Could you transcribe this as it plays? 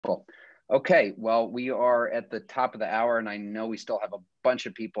Wonderful. Okay, well, we are at the top of the hour, and I know we still have a bunch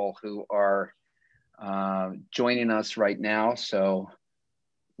of people who are joining us right now. So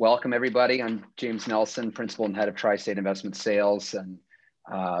welcome, everybody. I'm James Nelson, Principal and Head of Tri-State Investment Sales, and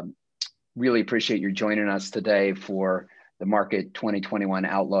really appreciate you joining us today for the Market 2021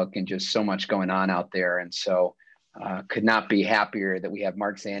 Outlook, and just so much going on out there. And so could not be happier that we have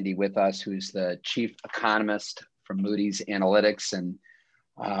Mark Zandi with us, who's the Chief Economist from Moody's Analytics. And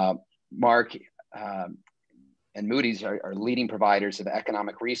Mark and Moody's are leading providers of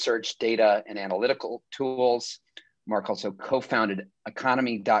economic research, data, and analytical tools. Mark also co-founded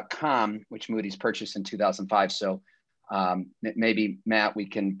Economy.com, which Moody's purchased in 2005. So maybe, Matt, we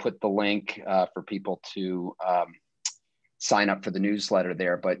can put the link for people to sign up for the newsletter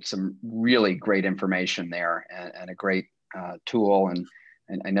there, but some really great information there, and a great tool.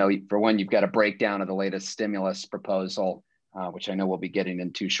 And I know, for one, you've got a breakdown of the latest stimulus proposal, which I know we'll be getting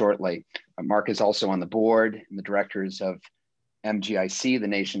into shortly. Mark is also on the board and the directors of MGIC, the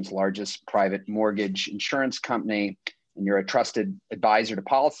nation's largest private mortgage insurance company. And you're a trusted advisor to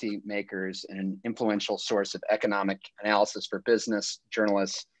policymakers and an influential source of economic analysis for business,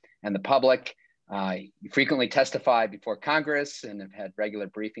 journalists, and the public. You frequently testify before Congress and have had regular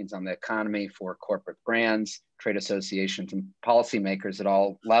briefings on the economy for corporate brands, trade associations, and policymakers at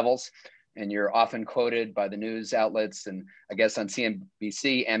all levels. And you're often quoted by the news outlets, and I guess on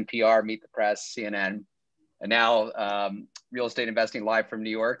CNBC, NPR, Meet the Press, CNN, and now Real Estate Investing Live from New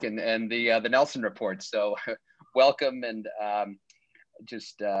York, and the Nelson Report. So welcome, and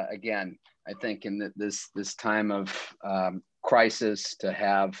again, I think in this time of crisis, to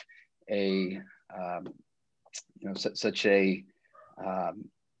have a such a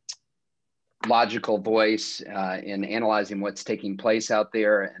logical voice in analyzing what's taking place out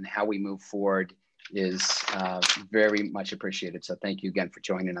there and how we move forward is very much appreciated. So thank you again for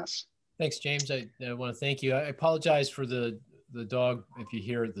joining us. Thanks, James. I want to thank you. I apologize for the dog, if you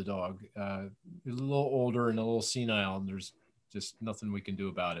hear the dog. He's a little older and a little senile, and there's just nothing we can do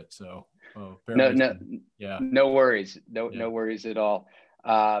about it. So no worries. No worries at all.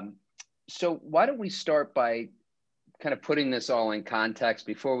 So why don't we start by kind of putting this all in context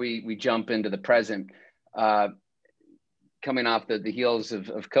before we jump into the present, coming off the heels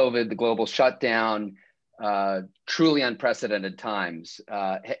of COVID, the global shutdown, truly unprecedented times.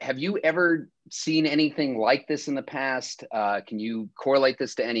 Have you ever seen anything like this in the past? Can you correlate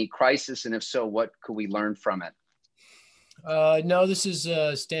this to any crisis? And if so, what could we learn from it? No, this is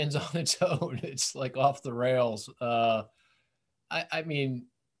stands on its own. It's like off the rails. I mean,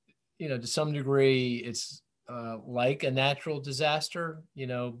 to some degree, it's like a natural disaster,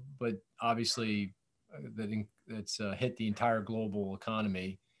 but obviously that's hit the entire global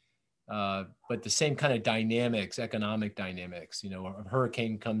economy. But the same kind of dynamics, economic dynamics, a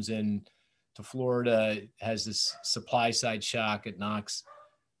hurricane comes in to Florida, has this supply side shock, it knocks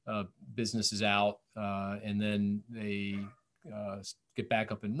businesses out, and then they get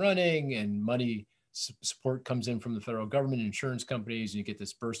back up and running, and money support comes in from the federal government, insurance companies, and you get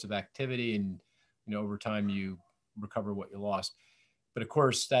this burst of activity, and over time you recover what you lost. But of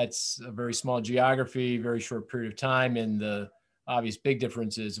course, that's a very small geography, very short period of time, and the obvious big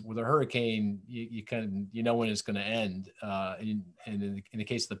difference is with a hurricane, you kind of when it's going to end. And in the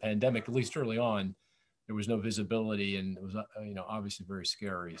case of the pandemic, at least early on, there was no visibility, and it was obviously very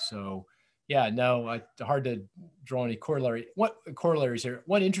scary. So yeah, no, hard to draw any corollaries here.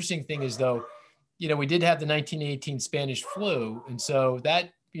 One interesting thing is, though, we did have the 1918 Spanish flu, and so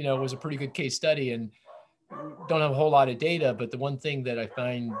that was a pretty good case study, and don't have a whole lot of data. But the one thing that I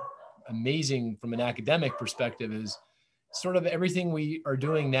find amazing from an academic perspective is sort of everything we are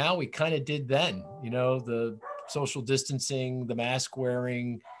doing now, we kind of did then, the social distancing, the mask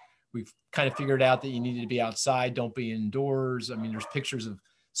wearing. We've kind of figured out that you needed to be outside, don't be indoors. I mean, there's pictures of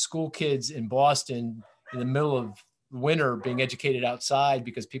school kids in Boston in the middle of winter being educated outside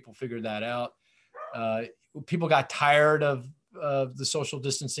because people figured that out. People got tired of the social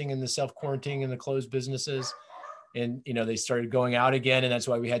distancing and the self-quarantining and the closed businesses. And, they started going out again. And that's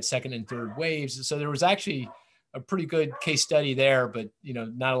why we had second and third waves. So there was actually a pretty good case study there, but,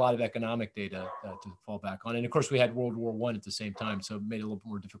 not a lot of economic data to fall back on. And of course we had World War I at the same time. So it made it a little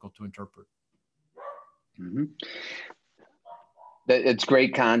more difficult to interpret. Mm-hmm. It's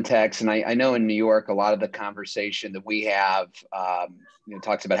great context. And I know in New York, a lot of the conversation that we have,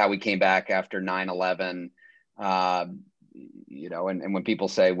 talks about how we came back after 9/11, and when people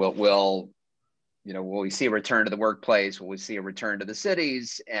say, will we see a return to the workplace? Will we see a return to the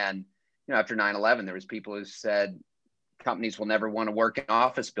cities? And, after 9/11, there was people who said, companies will never want to work in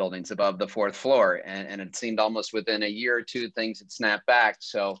office buildings above the fourth floor. And it seemed almost within a year or two, things had snapped back.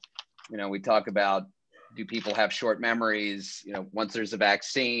 So, we talk about, do people have short memories? Once there's a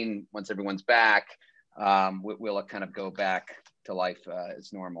vaccine, once everyone's back, will it kind of go back to life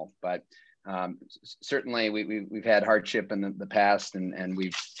as normal? But certainly we've had hardship in the past, and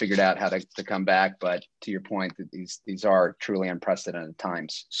we've figured out how to come back. But to your point, that these are truly unprecedented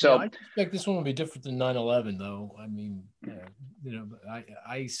times. So I suspect this one will be different than 9/11, though. I mean,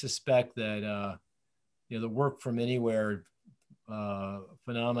 I suspect that the work from anywhere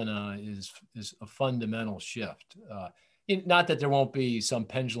phenomena is a fundamental shift. Not that there won't be some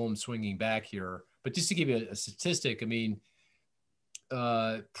pendulum swinging back here, but just to give you a statistic, I mean,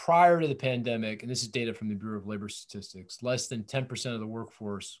 prior to the pandemic, and this is data from the Bureau of Labor Statistics, less than 10% of the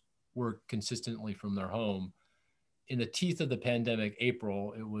workforce worked consistently from their home. In the teeth of the pandemic,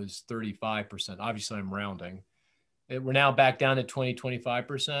 April, it was 35%. Obviously, I'm rounding. We're now back down to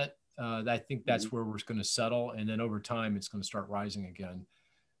 25%. I think that's where we're going to settle. And then over time, it's going to start rising again.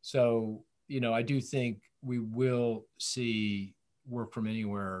 So, I do think we will see work from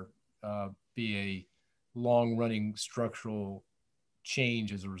anywhere be a long-running structural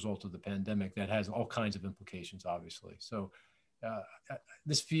change as a result of the pandemic that has all kinds of implications, obviously. So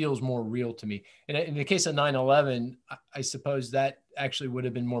this feels more real to me. And in the case of 9/11, I suppose that actually would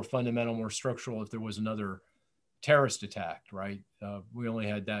have been more fundamental, more structural if there was another terrorist attack, right? We only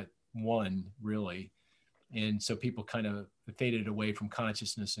had that one, really. And so people kind of faded away from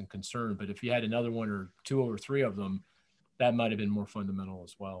consciousness and concern. But if you had another one or two or three of them, that might have been more fundamental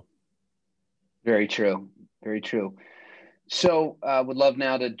as well. Very true. Very true. So would love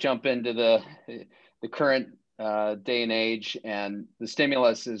now to jump into the current day and age, and the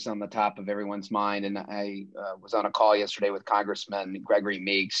stimulus is on the top of everyone's mind. And I was on a call yesterday with Congressman Gregory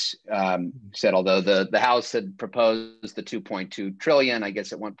Meeks, said although the House had proposed the 2.2 trillion, I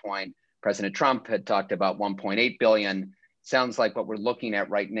guess at one point President Trump had talked about 1.8 billion. Sounds like what we're looking at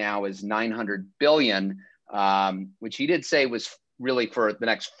right now is 900 billion, which he did say was really for the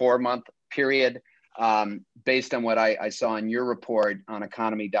next 4-month period. Based on what I saw in your report on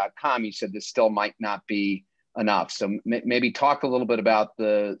economy.com, you said this still might not be enough. So maybe talk a little bit about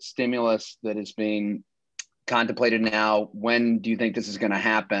the stimulus that is being contemplated now. When do you think this is going to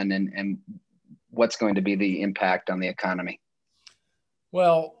happen, and what's going to be the impact on the economy?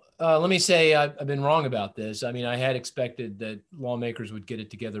 Well, let me say I've been wrong about this. I mean, I had expected that lawmakers would get it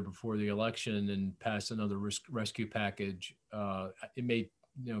together before the election and pass another rescue package. It made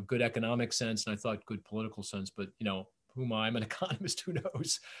good economic sense, and I thought good political sense. But who am I? I'm an economist. Who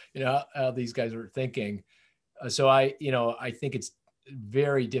knows? How these guys are thinking. So I think it's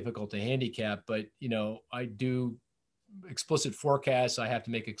very difficult to handicap. But I do explicit forecasts. I have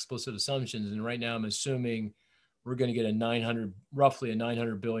to make explicit assumptions, and right now I'm assuming we're going to get roughly a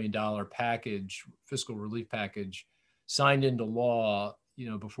 $900 billion package, fiscal relief package, signed into law,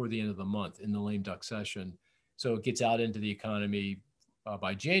 before the end of the month in the lame duck session. So it gets out into the economy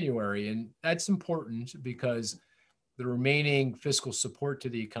by January. And that's important because the remaining fiscal support to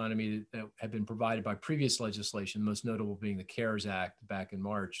the economy that have been provided by previous legislation, most notable being the CARES Act back in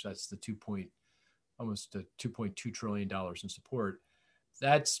March, that's the almost $2.2 trillion in support.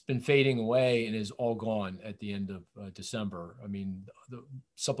 That's been fading away and is all gone at the end of December. I mean, the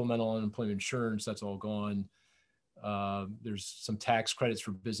supplemental unemployment insurance, that's all gone. There's some tax credits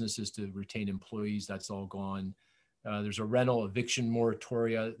for businesses to retain employees, that's all gone. There's a rental eviction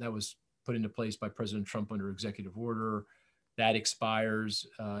moratoria that was put into place by President Trump under executive order. That expires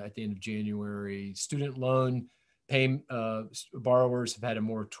at the end of January. Student loan borrowers have had a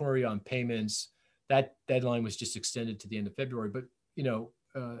moratorium on payments. That deadline was just extended to the end of February. But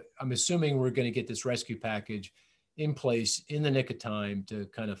I'm assuming we're going to get this rescue package in place in the nick of time to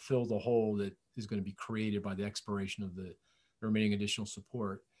kind of fill the hole that is going to be created by the expiration of the remaining additional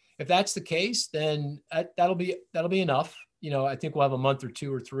support. If that's the case, then that'll be enough. I think we'll have a month or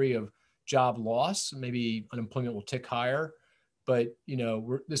 2 or 3 of job loss. Maybe unemployment will tick higher, but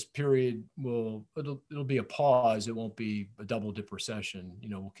this period it'll be a pause. It won't be a double dip recession.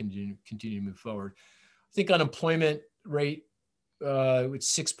 We'll continue to move forward. I think unemployment rate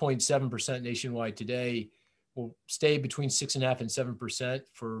it's 6.7% nationwide today. Will stay between 6.5% and 7%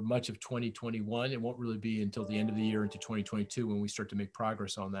 for much of 2021. It won't really be until the end of the year into 2022 when we start to make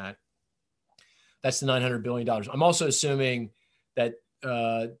progress on that. That's the $900 billion. I'm also assuming that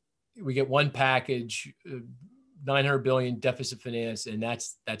we get one package, $900 billion deficit finance, and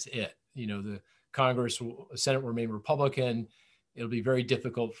that's it. The Senate will remain Republican. It'll be very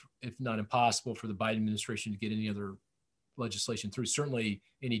difficult, if not impossible, for the Biden administration to get any other legislation through, certainly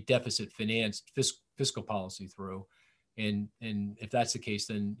any deficit financed fiscal policy through. And if that's the case,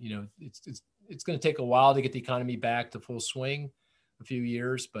 then, it's going to take a while to get the economy back to full swing, a few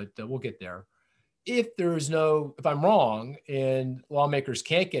years, but we'll get there. If I'm wrong and lawmakers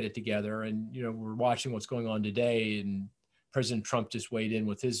can't get it together, and, we're watching what's going on today, and President Trump just weighed in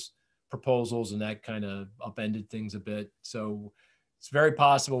with his proposals, and that kind of upended things a bit. So it's very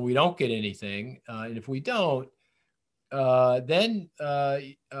possible we don't get anything. And if we don't, then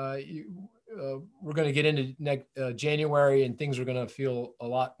we're going to get into next January, and things are going to feel a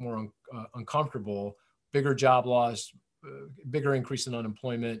lot more uncomfortable, bigger job loss, bigger increase in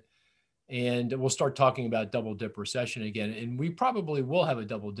unemployment. And we'll start talking about double dip recession again. And we probably will have a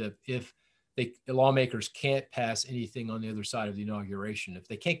double dip if the lawmakers can't pass anything on the other side of the inauguration. If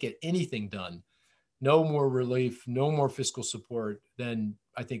they can't get anything done, no more relief, no more fiscal support, then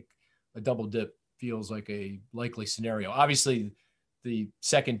I think a double dip feels like a likely scenario. Obviously, the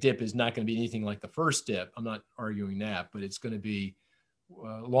second dip is not going to be anything like the first dip. I'm not arguing that, but it's going to be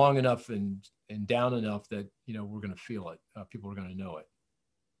long enough and down enough that, we're going to feel it. People are going to know it.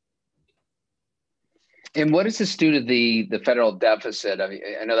 And what does this do to the federal deficit? I mean,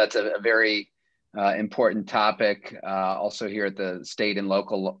 I know that's a very important topic. Also here at the state and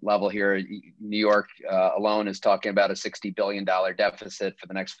local level here, New York alone is talking about a $60 billion deficit for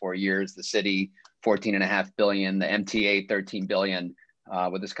the next 4 years. The city, $14.5 billion. The MTA, $13 billion.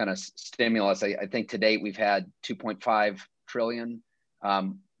 With this kind of stimulus, I think to date we've had $2.5 trillion.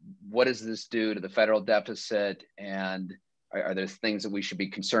 What does this do to the federal deficit? And are there things that we should be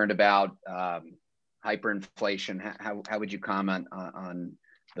concerned about? Hyperinflation. How would you comment on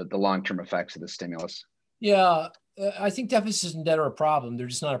the long-term effects of the stimulus? Yeah, I think deficits and debt are a problem. They're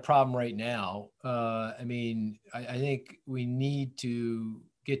just not a problem right now. I think we need to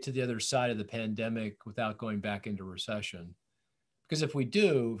get to the other side of the pandemic without going back into recession. Because if we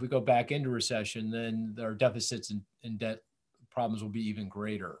go back into recession, then our deficits and debt problems will be even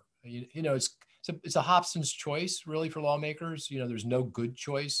greater. It's a Hobson's choice, really, for lawmakers. There's no good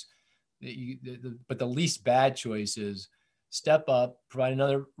choice. But the least bad choice is step up, provide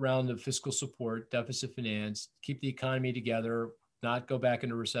another round of fiscal support, deficit finance, keep the economy together, not go back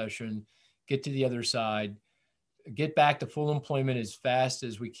into recession, get to the other side, get back to full employment as fast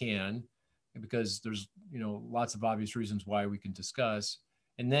as we can, because there's lots of obvious reasons why we can discuss.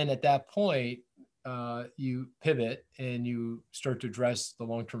 And then at that point, you pivot and you start to address the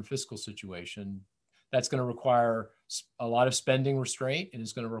long-term fiscal situation. That's going to require a lot of spending restraint, and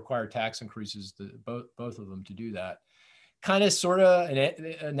it's going to require tax increases, both of them, to do that. Kind of sort of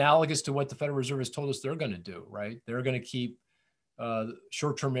analogous to what the Federal Reserve has told us they're going to do, right? They're going to keep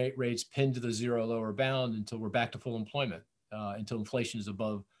short-term rates pinned to the zero lower bound until we're back to full employment, until inflation is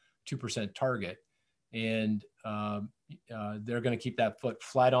above 2% target. And they're going to keep that foot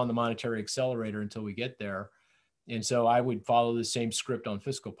flat on the monetary accelerator until we get there. And so I would follow the same script on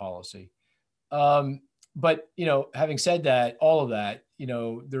fiscal policy. But, having said that, all of that,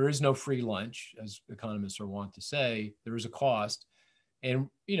 there is no free lunch, as economists are wont to say. There is a cost. And,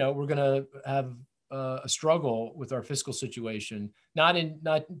 we're going to have a struggle with our fiscal situation, not in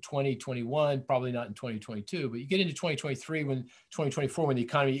 2021, probably not in 2022, but you get into 2024, when the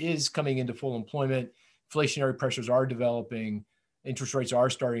economy is coming into full employment, inflationary pressures are developing, interest rates are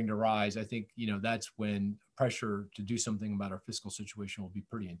starting to rise. I think, that's when pressure to do something about our fiscal situation will be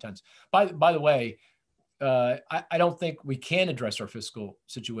pretty intense. By the way, I don't think we can address our fiscal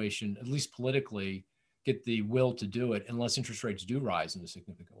situation, at least politically, get the will to do it unless interest rates do rise in a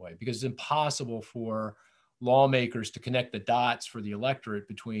significant way, because it's impossible for lawmakers to connect the dots for the electorate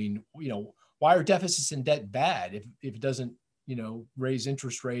between, why are deficits and debt bad if it doesn't, raise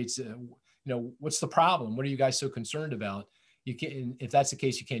interest rates? What's the problem? What are you guys so concerned about? You can't, if that's the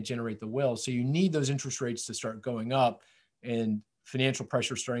case, you can't generate the will. So you need those interest rates to start going up, and financial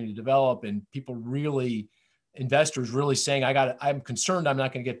pressure starting to develop, and investors really saying, I'm concerned I'm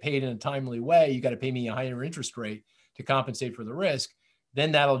not going to get paid in a timely way. You got to pay me a higher interest rate to compensate for the risk.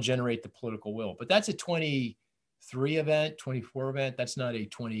 Then that'll generate the political will. But that's a 23 event, 24 event. That's not a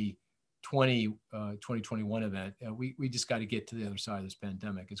 2021 event. We just got to get to the other side of this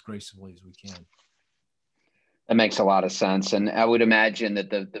pandemic as gracefully as we can. That makes a lot of sense. And I would imagine that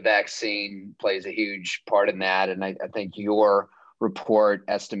the vaccine plays a huge part in that. And I think your report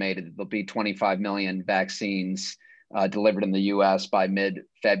estimated that there'll be 25 million vaccines delivered in the U.S. by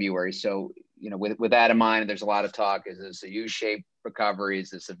mid-February. So, with that in mind, there's a lot of talk. Is this a U-shaped recovery?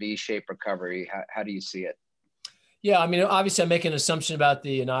 Is this a V-shaped recovery? How do you see it? Yeah, obviously I'm making an assumption about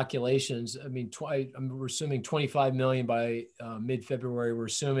the inoculations. We're assuming 25 million by mid-February. We're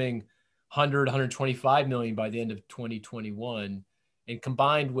assuming 125 million by the end of 2021. And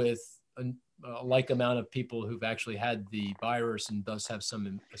combined with a like amount of people who've actually had the virus and thus have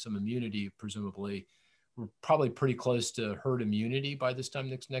some immunity, presumably. We're probably pretty close to herd immunity by this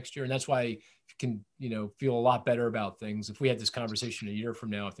time next year. And that's why you can, feel a lot better about things. If we had this conversation a year from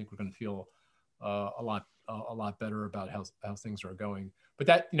now, I think we're going to feel a lot better about how things are going. But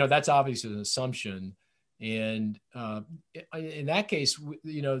that, that's obviously an assumption. And in that case,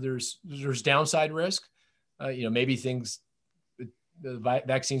 there's downside risk. Maybe the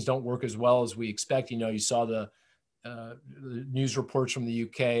vaccines don't work as well as we expect. You saw the news reports from the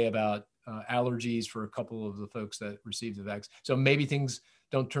UK about allergies for a couple of the folks that received the vaccine. So maybe things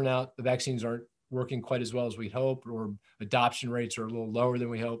don't turn out, the vaccines aren't working quite as well as we'd hoped, or adoption rates are a little lower than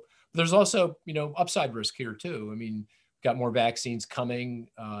we hope. But there's also, upside risk here too. I mean, we've got more vaccines coming,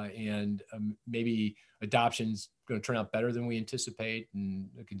 and maybe adoption's going to turn out better than we anticipate, and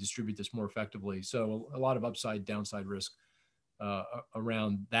it can distribute this more effectively. So a lot of upside, downside risk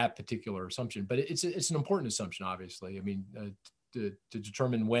around that particular assumption. But it's an important assumption, obviously. I mean, to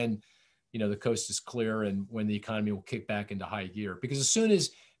determine when, the coast is clear and when the economy will kick back into high gear. Because as soon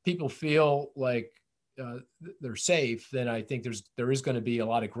as people feel like they're safe, then I think there is going to be a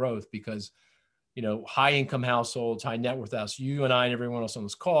lot of growth, because, high income households, high net worth households, you and I and everyone else on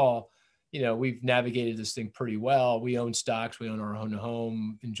this call, we've navigated this thing pretty well. We own stocks, we own our own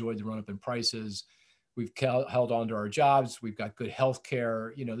home, enjoyed the run up in prices. We've held on to our jobs. We've got good health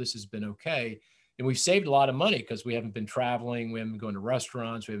care. This has been okay. And we've saved a lot of money because we haven't been traveling. We haven't been going to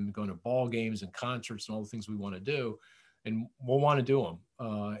restaurants. We haven't been going to ball games and concerts and all the things we want to do. And we'll want to do them.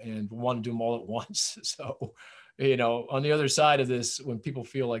 And we'll want to do them all at once. So, on the other side of this, when people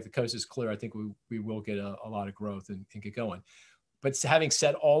feel like the coast is clear, I think we will get a lot of growth and get going. But having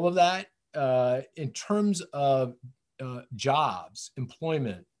said all of that, in terms of jobs,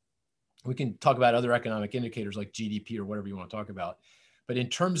 employment, we can talk about other economic indicators like GDP or whatever you want to talk about. But in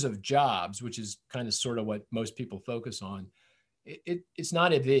terms of jobs, which is kind of sort of what most people focus on, it's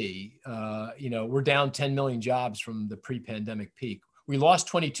not a V. We're down 10 million jobs from the pre-pandemic peak. We lost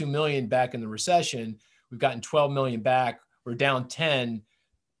 22 million back in the recession. We've gotten 12 million back. We're down 10.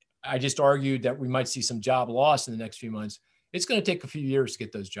 I just argued that we might see some job loss in the next few months. It's going to take a few years to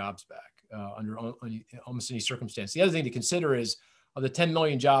get those jobs back under almost any circumstance. The other thing to consider is, of the 10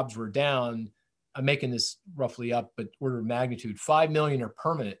 million jobs we're down, I'm making this roughly up, but order of magnitude, 5 million are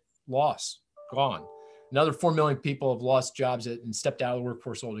permanent loss, gone. Another 4 million people have lost jobs and stepped out of the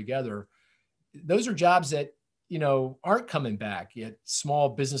workforce altogether. Those are jobs that, aren't coming back yet. Small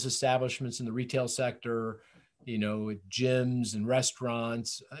business establishments in the retail sector, gyms and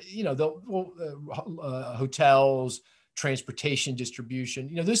restaurants, hotels, transportation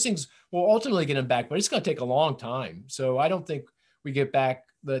distribution, those things will ultimately get them back, but it's going to take a long time. So I don't think we get back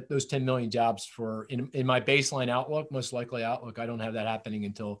those 10 million jobs in my baseline outlook, most likely outlook. I don't have that happening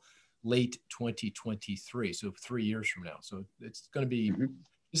until late 2023. So 3 years from now. So it's going to be,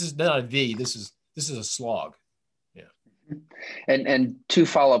 This is not a V, this is a slog. Yeah. And two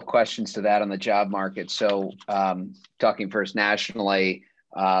follow-up questions to that on the job market. So talking first nationally,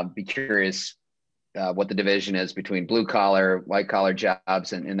 be curious what the division is between blue collar, white collar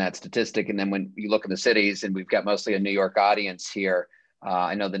jobs and that statistic. And then when you look at the cities, and we've got mostly a New York audience here,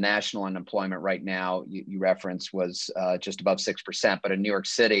 I know the national unemployment right now you referenced was just above 6%, but in New York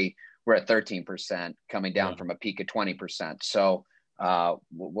City, we're at 13%, coming down from a peak of 20%. So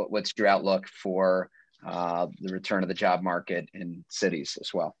what's your outlook for the return of the job market in cities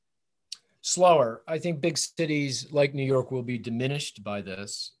as well? Slower. I think big cities like New York will be diminished by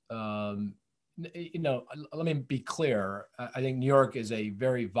this. Let me be clear. I think New York is a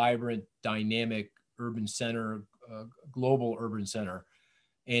very vibrant, dynamic urban center, global urban center,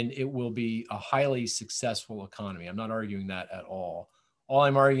 and it will be a highly successful economy. I'm not arguing that at all. All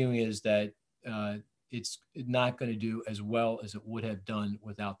I'm arguing is that it's not going to do as well as it would have done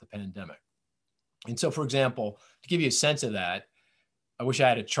without the pandemic. And so, for example, to give you a sense of that, I wish I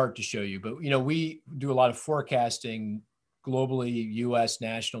had a chart to show you, but we do a lot of forecasting globally, US,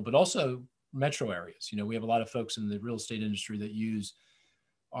 national, but also metro areas. We have a lot of folks in the real estate industry that use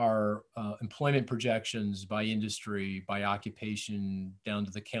our employment projections by industry, by occupation, down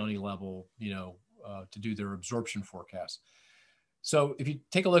to the county level, to do their absorption forecasts. So if you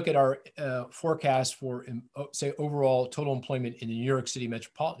take a look at our forecast for, say, overall total employment in the New York City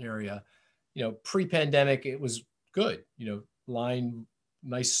metropolitan area, pre-pandemic, it was good, line,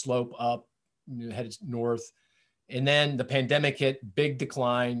 nice slope up, headed north. And then the pandemic hit, big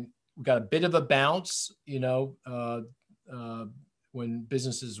decline. We got a bit of a bounce, when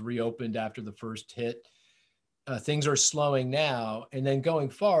businesses reopened after the first hit. Things are slowing now. And then going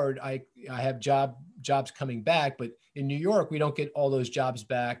forward, I have jobs coming back, but in New York, we don't get all those jobs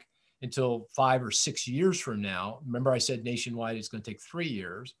back until 5 or 6 years from now. Remember, I said nationwide it's going to take 3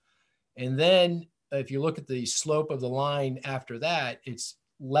 years. And then if you look at the slope of the line after that, it's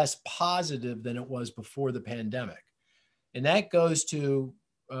less positive than it was before the pandemic. And that goes to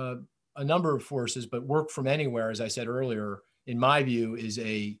a number of forces, but work from anywhere, as I said earlier, in my view, is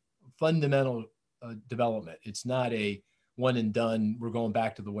a fundamental development. It's not a one and done, we're going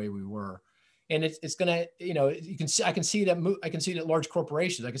back to the way we were. And it's going to, you know, you can see, I can see it at large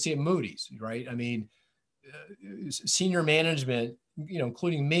corporations. I can see it at Moody's, right? I mean, senior management, you know,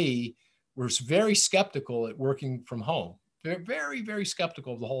 including me, we're very skeptical at working from home. They're very, very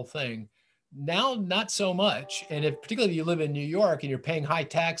skeptical of the whole thing. Now, not so much. And if particularly you live in New York and you're paying high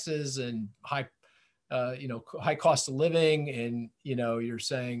taxes and high cost of living, and, you know, you're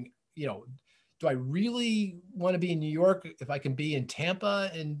saying, you know, do I really want to be in New York if I can be in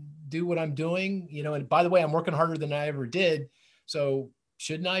Tampa and do what I'm doing? You know, and by the way, I'm working harder than I ever did. So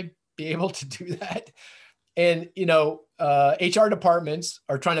shouldn't I be able to do that? And, you know, HR departments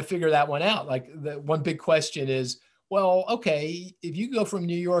are trying to figure that one out. Like, the one big question is, well, okay, if you go from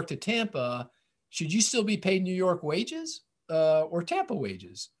New York to Tampa, should you still be paid New York wages or Tampa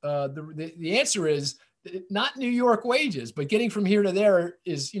wages? The answer is not New York wages, but getting from here to there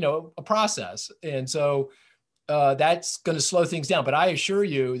is, you know, a process. And so that's going to slow things down. But I assure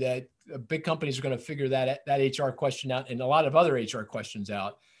you that big companies are going to figure that HR question out, and a lot of other HR questions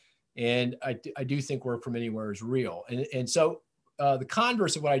out. And I do think work from anywhere is real. And so the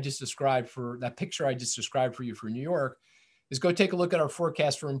converse of what I just described, for that picture I just described for you for New York, is go take a look at our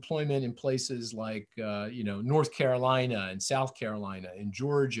forecast for employment in places like, you know, North Carolina and South Carolina and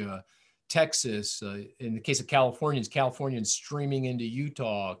Georgia, Texas. In the case of Californians streaming into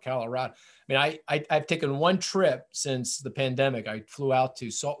Utah, Colorado. I mean, I've taken one trip since the pandemic. I flew out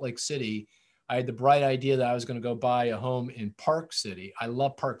to Salt Lake City. I had the bright idea that I was going to go buy a home in Park City. I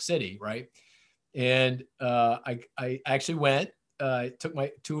love Park City, right? And I actually went, took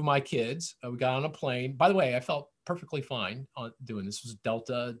two of my kids. We got on a plane. By the way, I felt perfectly fine on doing this. This was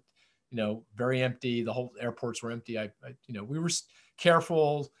Delta, you know, very empty. The whole airports were empty. You know, we were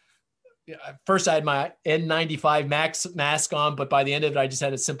careful. First, I had my N95 mask on, but by the end of it, I just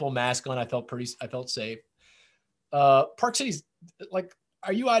had a simple mask on. I felt safe. Park City's like,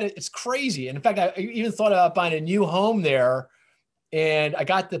 are you out of, it's crazy. And in fact, I even thought about buying a new home there. And I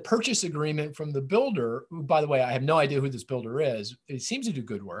got the purchase agreement from the builder, who, by the way, I have no idea who this builder is. It seems to do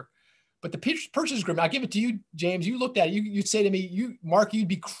good work. But the purchase agreement, I'll give it to you, James. You looked at it. You'd say to me, Mark, you'd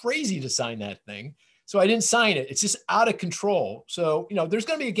be crazy to sign that thing. So I didn't sign it. It's just out of control. So, you know, there's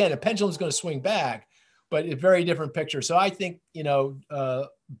going to be, again, a pendulum's going to swing back, but a very different picture. So I think, you know,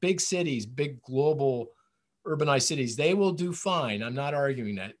 big cities, big global urbanized cities, they will do fine. I'm not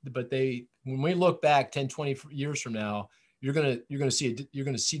arguing that, but when we look back 10, 20 years from now, you're going to see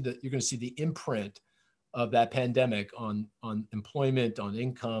the imprint of that pandemic on employment, on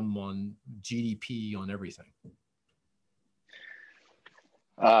income, on GDP, on everything.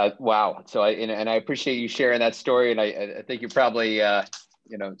 Wow. So I appreciate you sharing that story. And I think you're probably,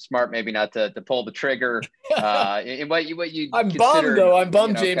 you know, smart maybe not to pull the trigger. In what you I'm bummed though. I'm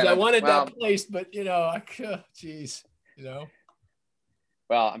bummed, you know, James. I wanted that place, but you know, geez, you know.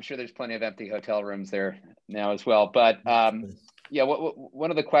 Well, I'm sure there's plenty of empty hotel rooms there now as well. But yeah, one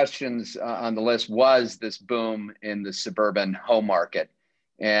of the questions on the list was this boom in the suburban home market.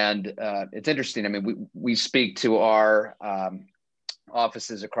 And it's interesting. I mean, we speak to our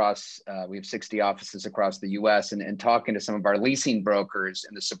offices across, we have 60 offices across the US, and talking to some of our leasing brokers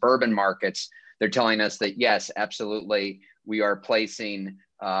in the suburban markets, they're telling us that, yes, absolutely, we are placing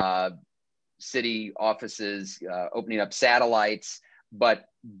city offices, opening up satellites, but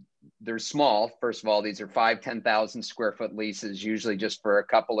they're small. First of all, these are 10,000 square foot leases, usually just for a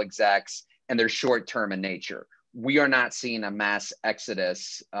couple execs, and they're short-term in nature. We are not seeing a mass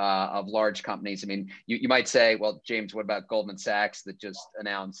exodus of large companies. I mean, you might say, well, James, what about Goldman Sachs that just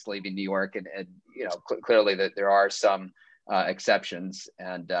announced leaving New York? And you know, clearly that there are some exceptions.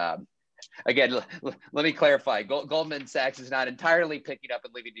 And again, let me clarify. Goldman Sachs is not entirely picking up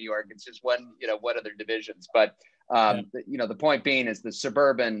and leaving New York. It's just one of their divisions. But you know, the point being is the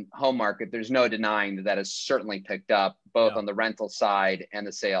suburban home market, there's no denying that has certainly picked up both on the rental side and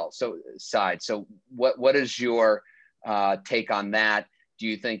the sales side. So what is your take on that? Do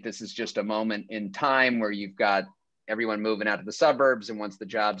you think this is just a moment in time where you've got everyone moving out to the suburbs, and once the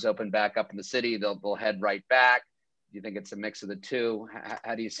jobs open back up in the city, they'll head right back? Do you think it's a mix of the two?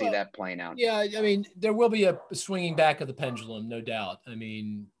 How do you see that playing out? Yeah, I mean, there will be a swinging back of the pendulum, no doubt. I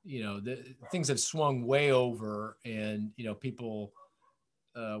mean, you know, things have swung way over, and, you know, people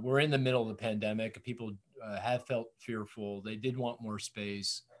were in the middle of the pandemic. People have felt fearful. They did want more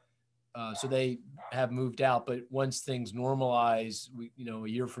space. So they have moved out, but once things normalize, a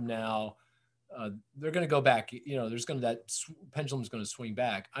year from now, they're going to go back. That pendulum is going to swing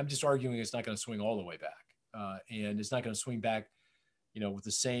back. I'm just arguing it's not going to swing all the way back, and it's not going to swing back, with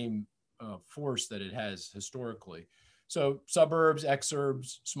the same force that it has historically. So suburbs,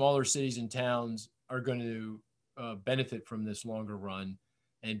 exurbs, smaller cities and towns are going to benefit from this longer run,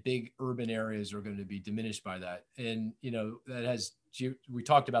 and big urban areas are going to be diminished by that. And that has we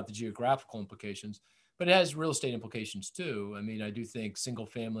talked about the geographical implications, but it has real estate implications too. I mean, I do think single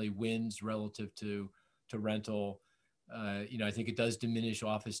family wins relative to rental. I think it does diminish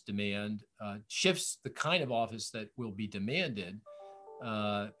office demand, shifts the kind of office that will be demanded,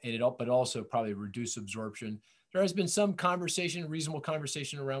 but also probably reduce absorption. There has been some reasonable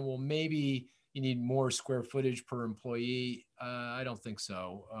conversation around, well, maybe you need more square footage per employee. I don't think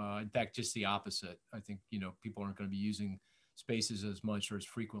so. In fact, just the opposite. I think, people aren't going to be using spaces as much or as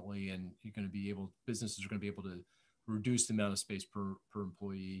frequently, and businesses are going to be able to reduce the amount of space per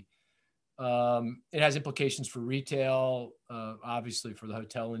employee. It has implications for retail, obviously for the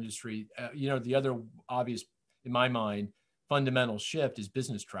hotel industry. The other obvious, in my mind, fundamental shift is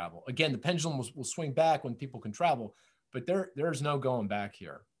business travel. Again, the pendulum will swing back when people can travel, but there's no going back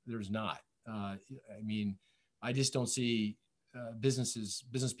here. There's not. I just don't see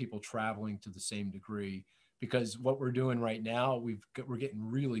business people traveling to the same degree, because what we're doing right now, we're getting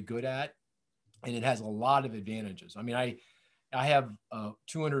really good at, and it has a lot of advantages. I mean, I have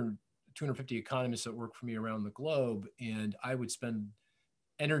 250 economists that work for me around the globe, and I would spend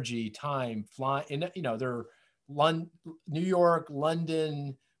time flying, and they're New York,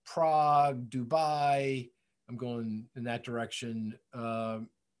 London, Prague, Dubai. I'm going in that direction.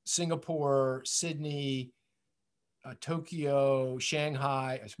 Singapore, Sydney, Tokyo,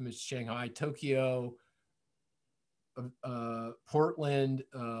 Shanghai, Tokyo, Portland,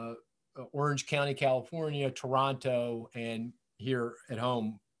 Orange County, California, Toronto, and here at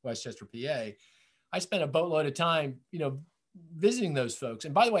home, Westchester, PA. I spent a boatload of time, visiting those folks.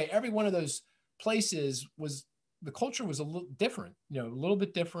 And by the way, every one of those places the culture was a little different, a little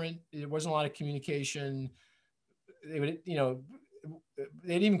bit different. There wasn't a lot of communication. They would,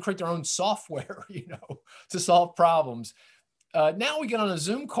 they'd even create their own software, to solve problems. Now we get on a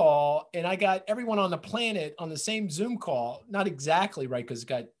Zoom call, and I got everyone on the planet on the same Zoom call. Not exactly right, because it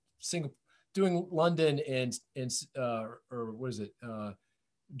got doing London and or what is it?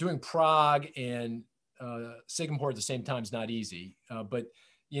 Doing Prague and Singapore at the same time is not easy. But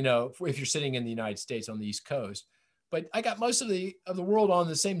if you're sitting in the United States on the East Coast, but I got most of the world on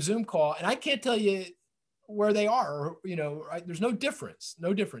the same Zoom call, and I can't tell you where they are. There's no difference.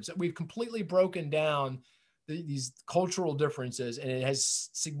 We've completely broken down these cultural differences, and it has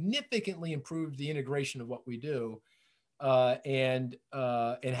significantly improved the integration of what we do, and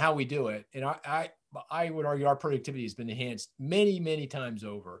how we do it. And I would argue our productivity has been enhanced many, many times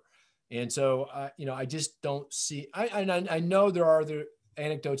over. And so, I just don't see. I know there are other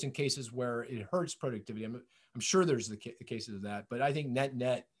anecdotes and cases where it hurts productivity. I'm sure there's the cases of that, but I think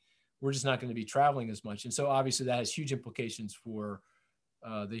net, we're just not going to be traveling as much. And so obviously that has huge implications for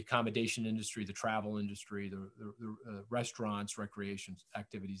the accommodation industry, the travel industry, the restaurants, recreation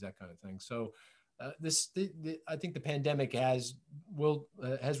activities, that kind of thing. So I think the pandemic has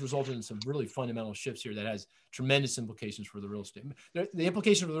resulted in some really fundamental shifts here that has tremendous implications for the real estate. The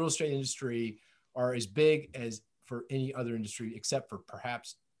implications for the real estate industry are as big as for any other industry, except for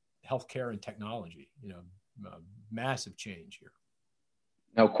perhaps healthcare and technology. Massive change here.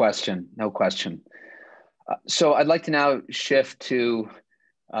 No question. So I'd like to now shift to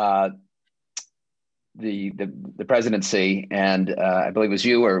the presidency, and I believe it was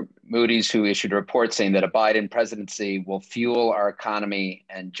you or Moody's who issued a report saying that a Biden presidency will fuel our economy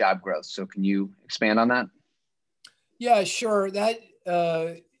and job growth. So can you expand on that? Yeah, sure. That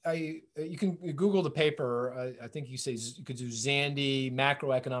you can Google the paper. I think you could do Zandi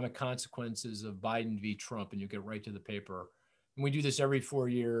macroeconomic consequences of Biden v. Trump, and you get right to the paper. And we do this every 4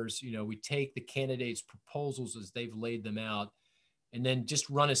 years. We take the candidates' proposals as they've laid them out, and then just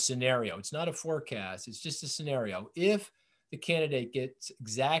run a scenario. It's not a forecast. It's just a scenario. If the candidate gets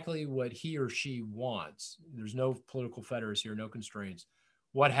exactly what he or she wants, there's no political fetters here, no constraints.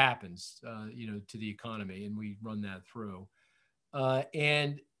 What happens, to the economy? And we run that through.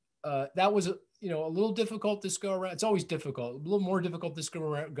 That was, a little difficult this go around. It's always difficult, a little more difficult this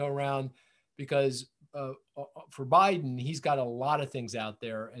go around because for Biden, he's got a lot of things out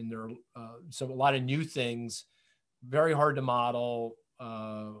there, and there are a lot of new things, very hard to model.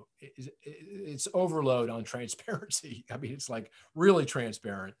 It's overload on transparency. I mean, it's like really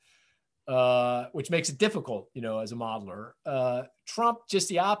transparent. which makes it difficult, as a modeler. Trump, just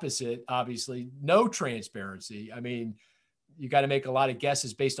the opposite, obviously, no transparency. I mean, you got to make a lot of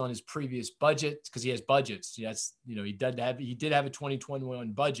guesses based on his previous budget because he has budgets. That's, he did have a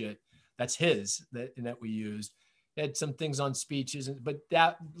 2021 budget. That's his that we used. He had some things on speeches, but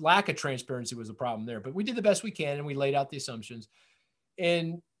that lack of transparency was a problem there. But we did the best we can, and we laid out the assumptions.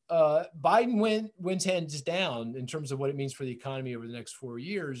 And Biden wins hands down in terms of what it means for the economy over the next 4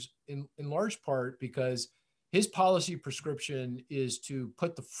 years, in large part because his policy prescription is to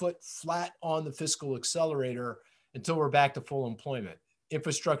put the foot flat on the fiscal accelerator until we're back to full employment.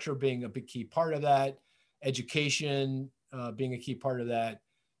 Infrastructure being a big key part of that, education being a key part of that,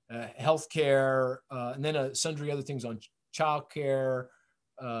 healthcare, and then sundry other things on childcare,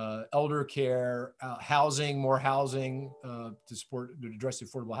 elder care, housing, more housing to address the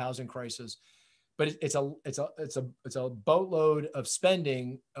affordable housing crisis. But it's a boatload of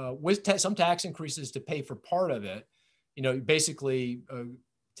spending with some tax increases to pay for part of it. Basically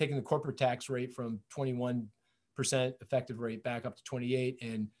taking the corporate tax rate from 21% effective rate back up to 28,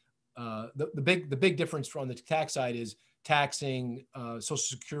 and the big difference on the tax side is taxing Social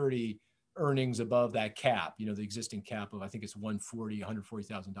Security earnings above that cap, the existing cap of, I think it's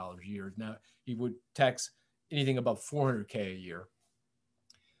 $140,000 a year. Now he would tax anything above $400K a year.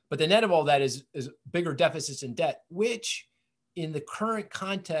 But the net of all that is bigger deficits and debt, which in the current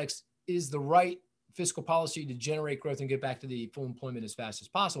context is the right fiscal policy to generate growth and get back to the full employment as fast as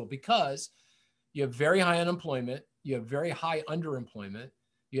possible, because you have very high unemployment, you have very high underemployment,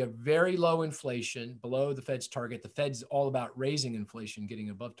 you have very low inflation, below the Fed's target. The Fed's all about raising inflation, getting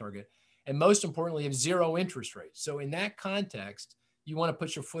above target. And most importantly, you have zero interest rates. So in that context, you want to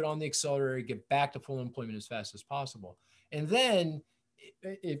put your foot on the accelerator, get back to full employment as fast as possible. And then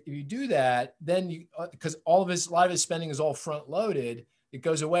if you do that, then because a lot of his spending is all front loaded, it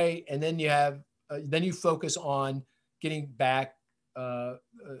goes away. And then then you focus on getting back,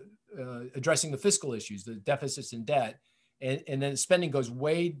 addressing the fiscal issues, the deficits and debt. And then spending goes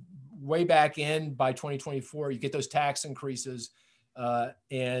way back in by 2024. You get those tax increases,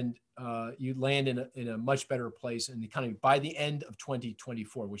 and you land in a much better place in the economy by the end of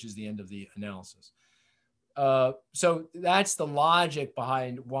 2024, which is the end of the analysis. So that's the logic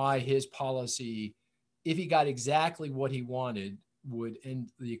behind why his policy, if he got exactly what he wanted, would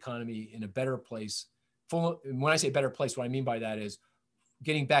end the economy in a better place. When I say better place, what I mean by that is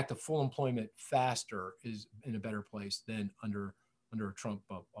getting back to full employment faster is in a better place than under a Trump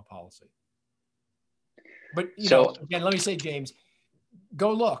policy. But again, let me say, James,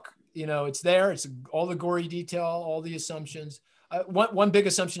 go look. It's there. It's all the gory detail, all the assumptions. One big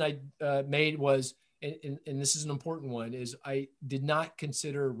assumption I made was, and this is an important one, is I did not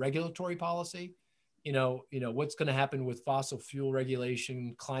consider regulatory policy. What's going to happen with fossil fuel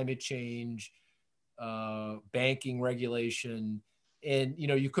regulation, climate change, banking regulation. And,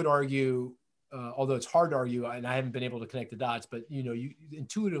 you could argue, although it's hard to argue, and I haven't been able to connect the dots, but,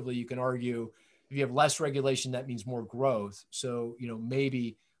 intuitively you can argue if you have less regulation, that means more growth. So,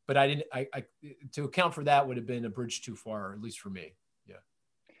 maybe, but I to account for that would have been a bridge too far, at least for me.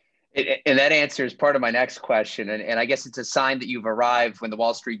 Yeah. And that answers part of my next question. And I guess it's a sign that you've arrived when the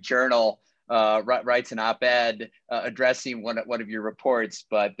Wall Street Journal writes an op-ed addressing one of your reports,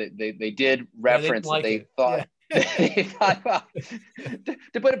 but they did reference that they thought, yeah. They thought, well,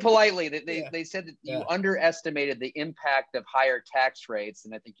 to put it politely, they said that you underestimated the impact of higher tax rates.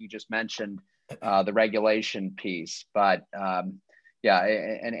 And I think you just mentioned the regulation piece, but and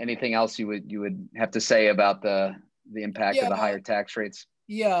anything else you would have to say about the impact of the higher tax rates?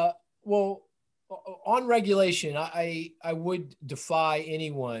 Yeah, well, on regulation, I would defy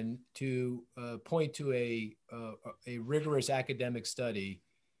anyone to point to a rigorous academic study,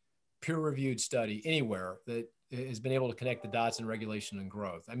 peer-reviewed study anywhere that has been able to connect the dots in regulation and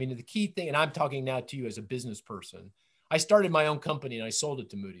growth. I mean, the key thing, and I'm talking now to you as a business person, I started my own company and I sold it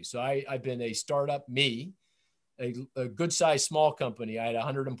to Moody. So I've been a startup, a good-sized small company. I had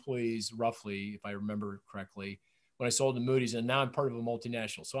 100 employees roughly, if I remember correctly, when I sold to Moody's, and now I'm part of a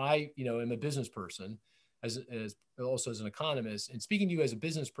multinational. So I, am a business person, as also as an economist. And speaking to you as a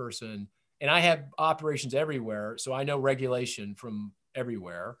business person, and I have operations everywhere, so I know regulation from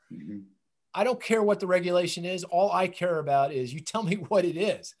everywhere. Mm-hmm. I don't care what the regulation is. All I care about is you tell me what it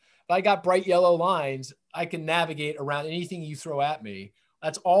is. If I got bright yellow lines, I can navigate around anything you throw at me.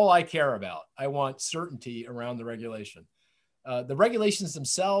 That's all I care about. I want certainty around the regulation. The regulations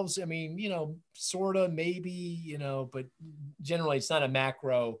themselves, I mean, sort of, maybe, but generally it's not a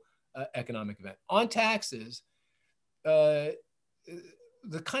macro economic event. On taxes, the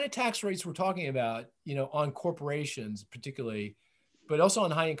kind of tax rates we're talking about, on corporations particularly, but also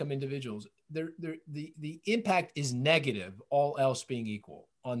on high income individuals, the impact is negative, all else being equal,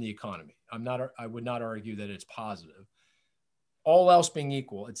 on the economy. I would not argue that it's positive. All else being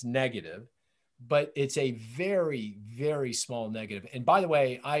equal, it's negative, but it's a very, very small negative. And by the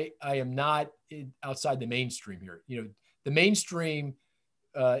way, I am not outside the mainstream here. The mainstream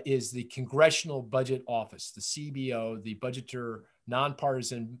is the Congressional Budget Office, the CBO, the budgeter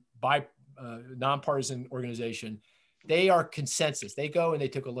nonpartisan organization. They are consensus. They go and they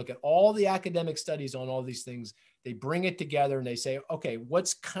took a look at all the academic studies on all these things. They bring it together and they say, okay,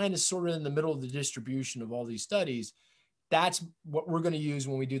 what's kind of sort of in the middle of the distribution of all these studies? That's what we're going to use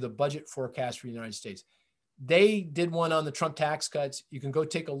when we do the budget forecast for the United States. They did one on the Trump tax cuts. You can go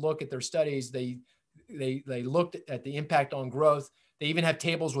take a look at their studies. They looked at the impact on growth. They even have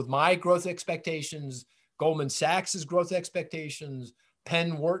tables with my growth expectations, Goldman Sachs's growth expectations,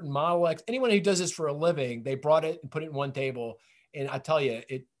 Penn, Wharton, Model X. Anyone who does this for a living, they brought it and put it in one table. And I tell you,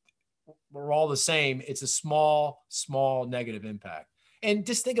 we're all the same. It's a small, small negative impact. And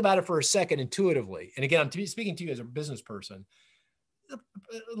just think about it for a second intuitively. And again, I'm speaking to you as a business person. The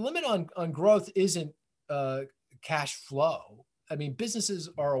limit on growth isn't cash flow. I mean, businesses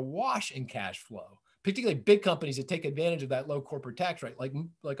are awash in cash flow, particularly big companies that take advantage of that low corporate tax rate,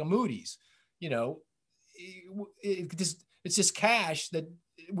 like a Moody's. It's just cash that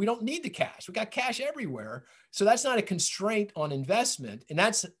we don't need the cash. We got cash everywhere. So that's not a constraint on investment. And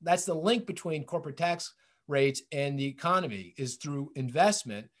that's the link between corporate tax rates and the economy, is through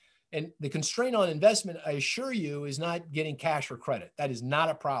investment. And the constraint on investment, I assure you, is not getting cash or credit. That is not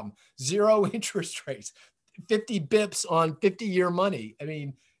a problem. Zero interest rates, 50 bips on 50-year money. I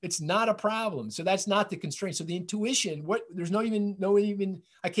mean, it's not a problem. So that's not the constraint. So the intuition, I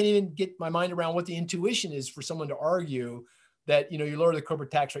can't even get my mind around what the intuition is for someone to argue that, you lower the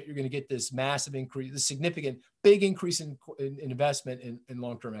corporate tax rate, you're going to get this massive increase, this significant, big increase in investment in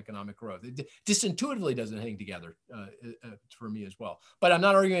long-term economic growth. It just intuitively doesn't hang together for me as well. But I'm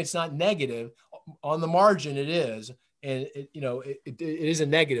not arguing it's not negative. On the margin, it is. And it is a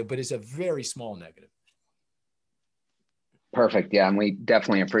negative, but it's a very small negative. Perfect. Yeah. And we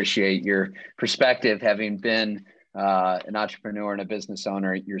definitely appreciate your perspective, having been an entrepreneur and a business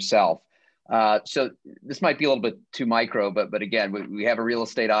owner yourself. So this might be a little bit too micro, but again, we have a real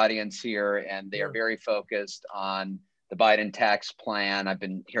estate audience here, and they are very focused on the Biden tax plan. I've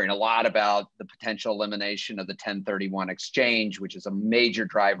been hearing a lot about the potential elimination of the 1031 exchange, which is a major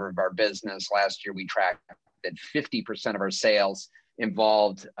driver of our business. Last year, we tracked that 50% of our sales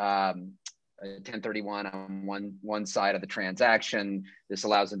involved 1031 on one side of the transaction. This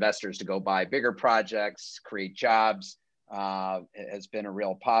allows investors to go buy bigger projects, create jobs. Has been a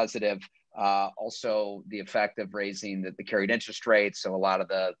real positive. Also, the effect of raising the carried interest rates. So a lot of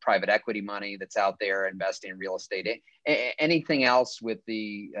the private equity money that's out there investing in real estate. Anything else with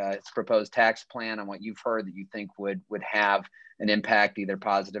the proposed tax plan on what you've heard that you think would have an impact, either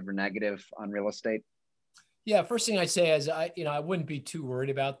positive or negative, on real estate? Yeah, first thing I'd say is I wouldn't be too worried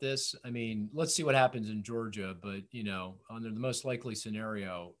about this. I mean, let's see what happens in Georgia, but under the most likely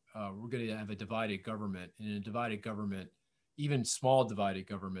scenario, we're going to have a divided government, and in a divided government, even small divided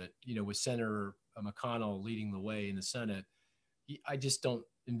government, with Senator McConnell leading the way in the Senate, I just don't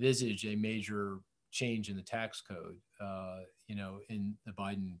envisage a major change in the tax code, in the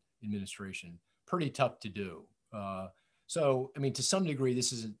Biden administration. Pretty tough to do. So, I mean, to some degree,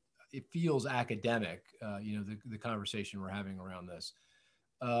 it feels academic, the conversation we're having around this.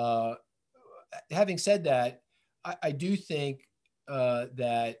 Having said that, I do think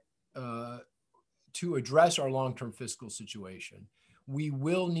that to address our long-term fiscal situation, we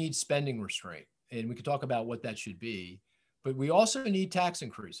will need spending restraint, and we could talk about what that should be. But we also need tax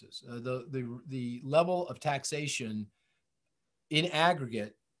increases. The level of taxation in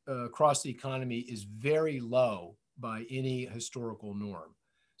aggregate across the economy is very low by any historical norm.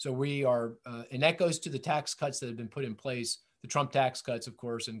 So we are, and that goes to the tax cuts that have been put in place, the Trump tax cuts, of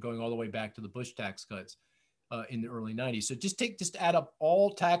course, and going all the way back to the Bush tax cuts in the early 90s. So just add up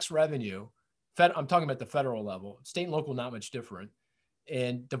all tax revenue. I'm talking about the federal level, state and local, not much different,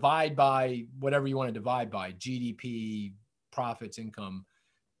 and divide by whatever you want to divide by, GDP, profits, income.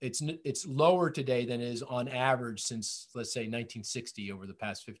 It's lower today than it is on average since, let's say, 1960, over the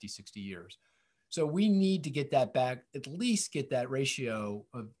past 50, 60 years. So we need to get that back, at least get that ratio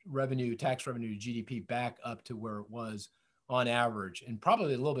of revenue, tax revenue to GDP back up to where it was on average, and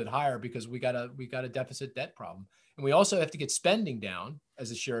probably a little bit higher, because we got a deficit debt problem. And we also have to get spending down as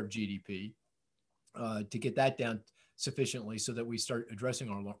a share of GDP to get that down sufficiently so that we start addressing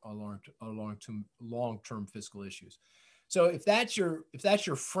our long-term fiscal issues. So if that's your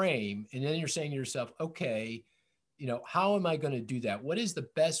frame, and then you're saying to yourself, okay, how am I going to do that? What is the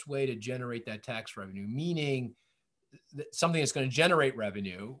best way to generate that tax revenue? Meaning something that's going to generate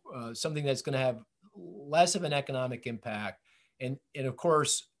revenue, something that's going to have less of an economic impact. And of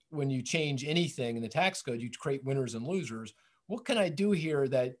course, when you change anything in the tax code, you create winners and losers. What can I do here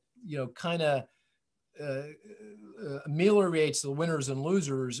that, kind of ameliorates the winners and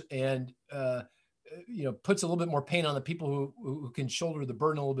losers and, puts a little bit more pain on the people who can shoulder the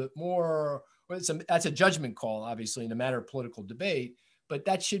burden a little bit more? Well, that's a judgment call, obviously, in a matter of political debate, but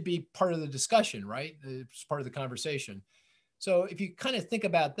that should be part of the discussion, right? It's part of the conversation. So if you kind of think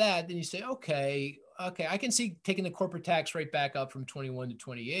about that, then you say, okay, I can see taking the corporate tax rate back up from 21 to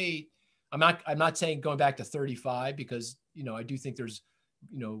 28. I'm not saying going back to 35 because, I do think there's,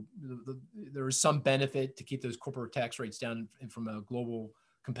 there is some benefit to keep those corporate tax rates down from a global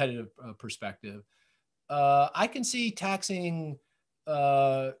competitive perspective. I can see taxing,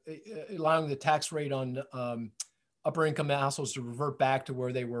 allowing the tax rate on upper income households to revert back to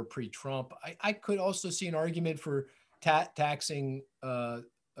where they were pre-Trump. I could also see an argument for taxing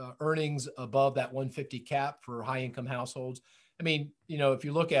earnings above that 150 cap for high income households. I mean, if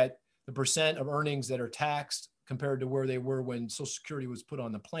you look at the percent of earnings that are taxed compared to where they were when Social Security was put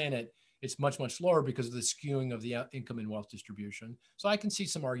on the planet, it's much, much lower because of the skewing of the income and wealth distribution. So I can see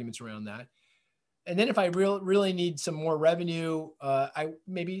some arguments around that. And then if I really need some more revenue, I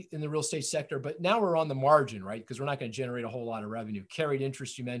maybe in the real estate sector, but now we're on the margin, right? Because we're not going to generate a whole lot of revenue. Carried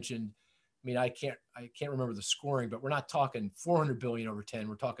interest you mentioned. I mean, I can't remember the scoring, but we're not talking 400 billion over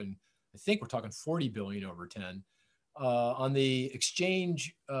 10. I think we're talking 40 billion over 10. On the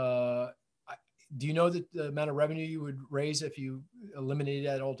exchange, do you know the amount of revenue you would raise if you eliminated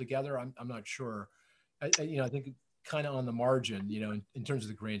that altogether? I'm not sure. I think kind of on the margin, in terms of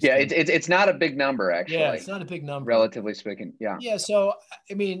the grand scheme. Yeah, it's not a big number, actually. Yeah, it's not a big number. Relatively speaking, yeah. Yeah, so,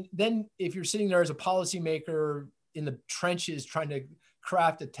 I mean, then if you're sitting there as a policymaker in the trenches trying to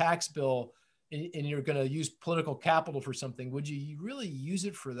craft a tax bill and you're going to use political capital for something, would you really use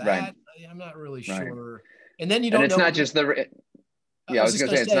it for that? Right. I'm not really sure. Right. And then you don't know. And it's not just the, I was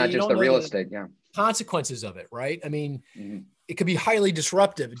going to say, it's not just the real estate, yeah. Consequences of it, right? I mean, it could be highly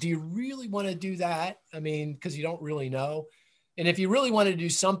disruptive. Do you really want to do that? I mean, because you don't really know. And if you really want to do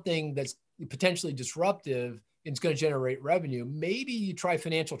something that's potentially disruptive and it's going to generate revenue, maybe you try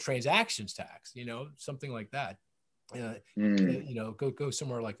financial transactions tax, something like that. Go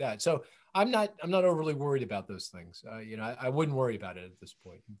somewhere like that. So I'm not overly worried about those things. I wouldn't worry about it at this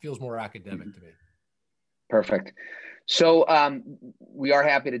point. It feels more academic to me. Perfect. So we are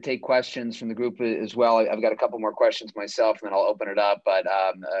happy to take questions from the group as well. I've got a couple more questions myself, and then I'll open it up. But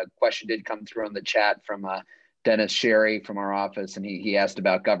a question did come through in the chat from Dennis Sherry from our office, and he asked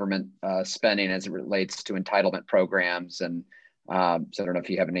about government spending as it relates to entitlement programs. And so I don't know if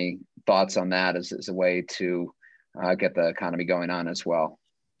you have any thoughts on that as a way to get the economy going on as well.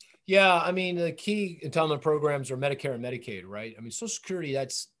 Yeah, I mean, the key entitlement programs are Medicare and Medicaid, right? I mean, Social Security,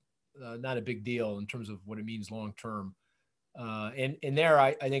 that's not a big deal in terms of what it means long term. And there,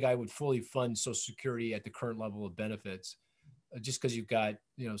 I think I would fully fund Social Security at the current level of benefits, just because you've got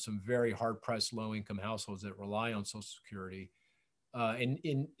some very hard pressed low income households that rely on Social Security, and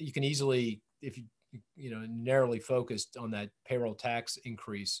you can easily, if you narrowly focused on that payroll tax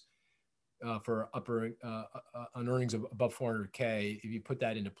increase for upper on earnings of above 400K, if you put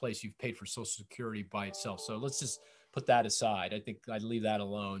that into place, you've paid for Social Security by itself. So let's just put that aside. I think I'd leave that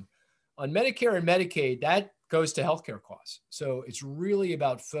alone. On Medicare and Medicaid, that goes to healthcare costs. So it's really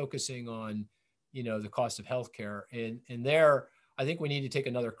about focusing on, the cost of healthcare. And there, I think we need to take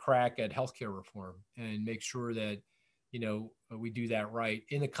another crack at healthcare reform and make sure that, we do that right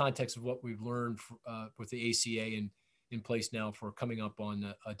in the context of what we've learned with the ACA in place now for coming up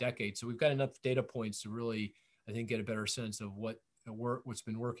on a decade. So we've got enough data points to really, I think, get a better sense of what's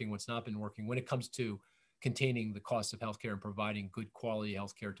been working, what's not been working when it comes to containing the cost of healthcare and providing good quality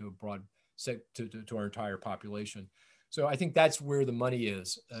healthcare to a broad set to our entire population. So I think that's where the money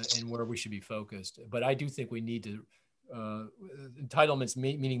is and where we should be focused. But I do think we need to entitlements,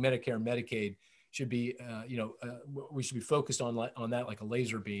 meaning Medicare and Medicaid, should be we should be focused on that like a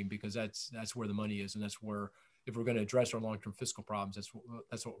laser beam, because that's where the money is, and that's where, if we're going to address our long-term fiscal problems, that's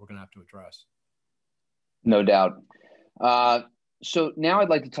what we're going to have to address. No doubt. So now I'd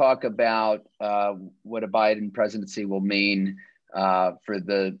like to talk about what a Biden presidency will mean for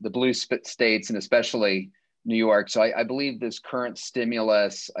the blue states, and especially New York. So I believe this current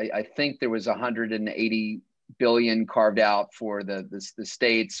stimulus, I think there was 180 billion carved out for the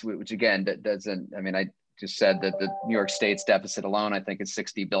states, which again, that doesn't, I mean, I just said that the New York State's deficit alone, I think is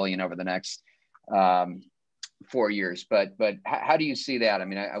 60 billion over the next 4 years. But how do you see that? I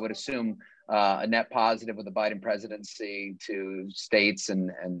mean, I would assume a net positive with the Biden presidency to states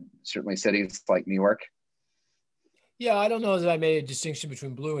and certainly cities like New York? Yeah, I don't know that I made a distinction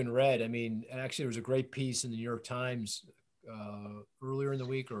between blue and red. I mean, actually, there was a great piece in the New York Times earlier in the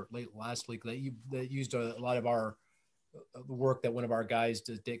week or late last week that used a lot of our the work that one of our guys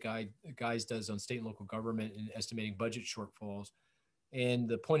does on state and local government and estimating budget shortfalls. And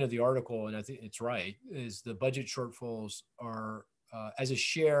the point of the article, and I think it's right, is the budget shortfalls are as a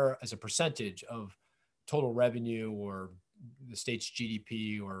share, as a percentage of total revenue or the state's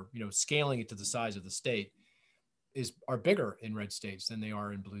GDP, or scaling it to the size of the state, are bigger in red states than they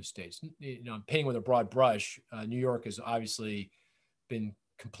are in blue states. I'm painting with a broad brush. New York has obviously been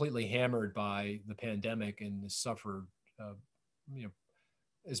completely hammered by the pandemic and has suffered,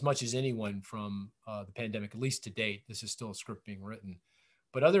 as much as anyone from the pandemic, at least to date. This is still a script being written.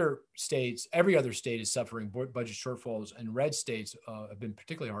 But other states, every other state is suffering budget shortfalls, and red states have been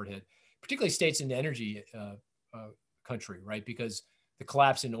particularly hard hit, particularly states in the energy country, right? Because the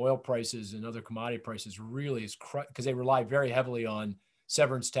collapse in oil prices and other commodity prices really is because they rely very heavily on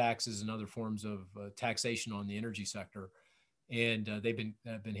severance taxes and other forms of taxation on the energy sector, and they've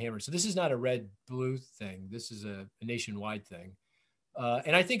been hammered. So this is not a red-blue thing. This is a nationwide thing,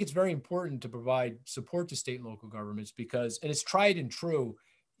 and I think it's very important to provide support to state and local governments and it's tried and true,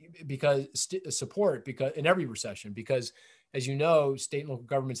 because support in every recession, because as you know, state and local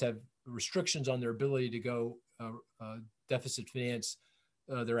governments have restrictions on their ability to go deficit finance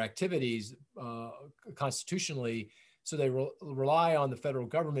their activities constitutionally. So they rely on the federal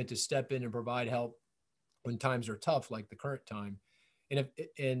government to step in and provide help when times are tough, like the current time.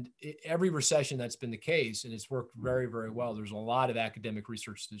 And every recession that's been the case, and it's worked very, very well. There's a lot of academic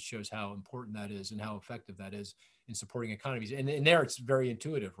research that shows how important that is and how effective that is in supporting economies. And there it's very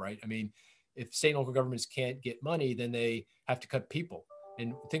intuitive, right? I mean, if state and local governments can't get money, then they have to cut people.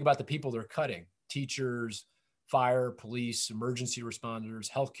 And think about the people they're cutting: teachers, fire, police, emergency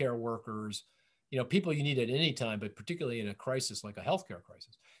responders, healthcare workers, people you need at any time, but particularly in a crisis like a healthcare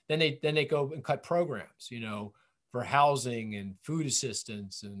crisis. Then they go and cut programs, for housing and food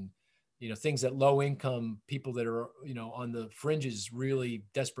assistance and, things that low income people that are, on the fringes really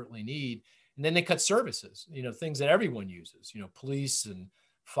desperately need. And then they cut services, things that everyone uses, police and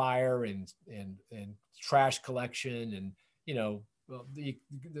fire and trash collection and, the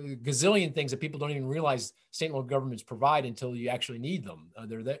gazillion things that people don't even realize state and local governments provide until you actually need them.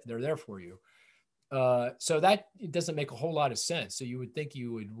 They're there for you. So that it doesn't make a whole lot of sense. So you would think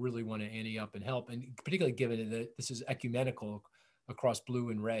you would really want to ante up and help, and particularly given that this is ecumenical across blue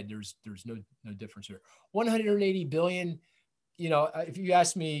and red. There's no difference here. 180 billion. If you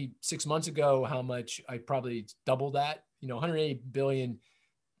asked me 6 months ago how much, I probably double that. 180 billion.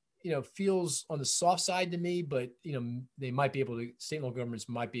 Feels on the soft side to me, but they might be able to. State and local governments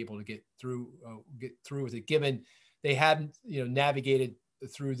might be able to get through with it, given they haven't navigated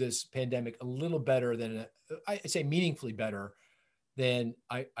through this pandemic a little better than I'd say meaningfully better than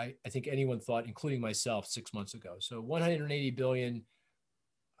I think anyone thought, including myself 6 months ago. So 180 billion.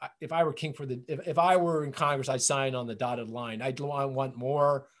 If I were if I were in Congress, I'd sign on the dotted line. I want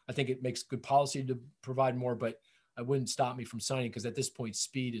more. I think it makes good policy to provide more, but it wouldn't stop me from signing, because at this point,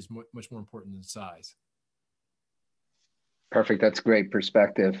 speed is much more important than size. Perfect. That's great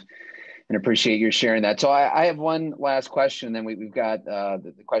perspective, and appreciate your sharing that. So I have one last question, and then we've got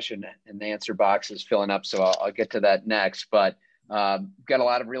the question and answer box is filling up. So I'll get to that next. But got a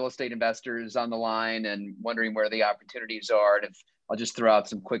lot of real estate investors on the line and wondering where the opportunities are. And I'll just throw out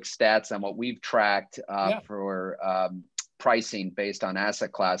some quick stats on what we've tracked for pricing based on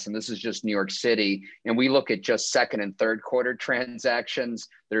asset class. And this is just New York City. And we look at just second and third quarter transactions.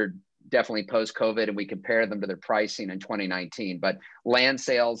 They're definitely post-COVID, and we compare them to their pricing in 2019. But land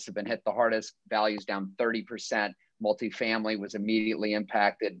sales have been hit the hardest, values down 30%. Multifamily was immediately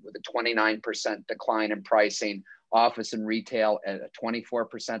impacted with a 29% decline in pricing. Office and retail at a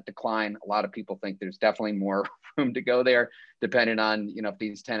 24% decline. A lot of people think there's definitely more room to go there, depending on if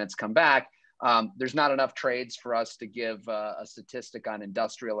these tenants come back. There's not enough trades for us to give a statistic on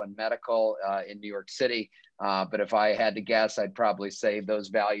industrial and medical in New York City. But if I had to guess, I'd probably say those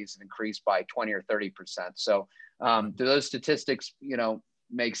values have increased by 20 or 30%. So do those statistics,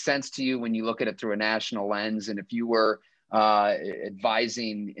 make sense to you when you look at it through a national lens? And if you were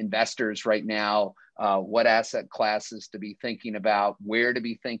advising investors right now, what asset classes to be thinking about, where to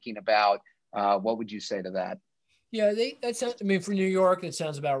be thinking about, what would you say to that? Yeah, that sounds. I mean, for New York, that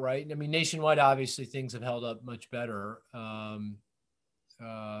sounds about right. I mean, nationwide, obviously, things have held up much better.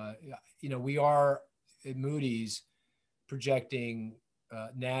 We are at Moody's projecting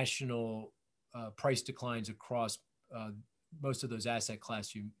national price declines across most of those asset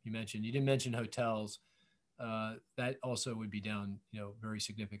class you mentioned. You didn't mention hotels. That also would be down, very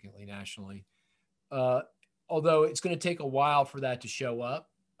significantly nationally. Although it's going to take a while for that to show up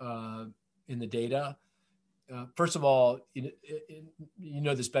in the data. First of all, you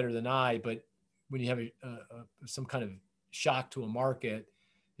know this better than I, but when you have some kind of shock to a market,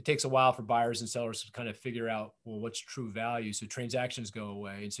 it takes a while for buyers and sellers to kind of figure out, well, what's true value. So transactions go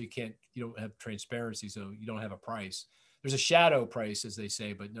away. And so you don't have transparency. So you don't have a price. There's a shadow price, as they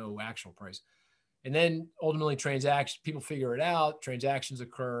say, but no actual price. And then ultimately people figure it out, transactions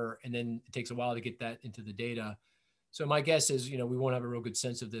occur, and then it takes a while to get that into the data. So my guess is, we won't have a real good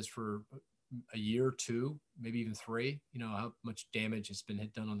sense of this for a year or two, maybe even 3, how much damage has been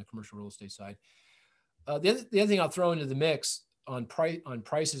done on the commercial real estate side. The other thing I'll throw into the mix on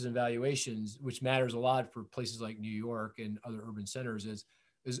prices and valuations, which matters a lot for places like New York and other urban centers,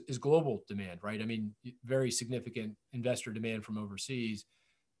 is global demand, right? I mean, very significant investor demand from overseas.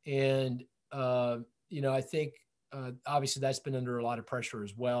 And, I think obviously that's been under a lot of pressure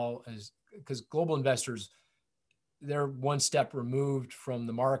as well, because global investors, they're one step removed from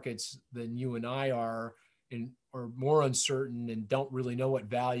the markets than you and I are, and are more uncertain and don't really know what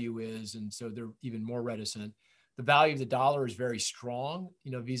value is. And so they're even more reticent. The value of the dollar is very strong,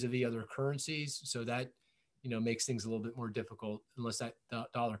 vis-a-vis other currencies. So that, makes things a little bit more difficult unless that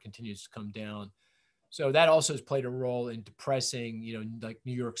dollar continues to come down. So that also has played a role in depressing, like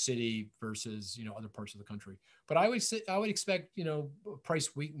New York City versus, other parts of the country. But I would expect,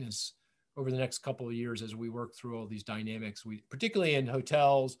 price weakness over the next couple of years as we work through all these dynamics, particularly in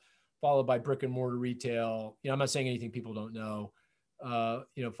hotels, followed by brick and mortar retail. I'm not saying anything people don't know,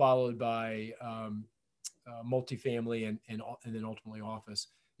 followed by multifamily and then ultimately office.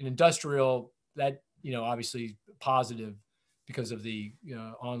 In industrial, that, obviously positive because of the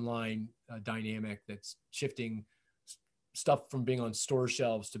online dynamic that's shifting stuff from being on store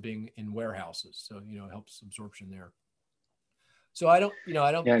shelves to being in warehouses. So, it helps absorption there. So I don't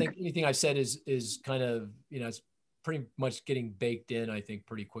think anything I said is kind of, it's pretty much getting baked in, I think,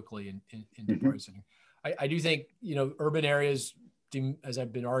 pretty quickly into pricing. I do think, urban areas, as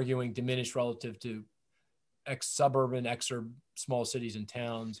I've been arguing, diminish relative to suburban, exurb, small cities and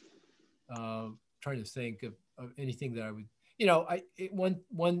towns. Trying to think of anything that I would,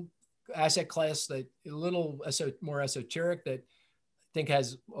 one asset class that a little more esoteric that I think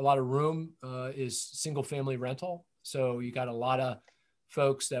has a lot of room is single family rental. So you got a lot of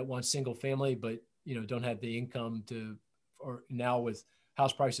folks that want single family, but don't have the income or now with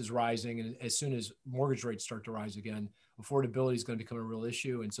house prices rising, and as soon as mortgage rates start to rise again, affordability is going to become a real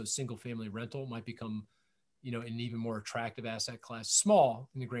issue, and so single family rental might become an even more attractive asset class. Small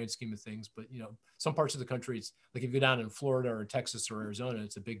in the grand scheme of things, but some parts of the country, it's like if you go down in Florida or Texas or Arizona,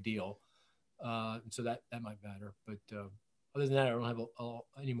 it's a big deal. So that might matter. But other than that, I don't have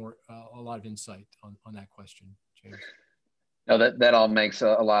a lot of insight on that question, James. No, that all makes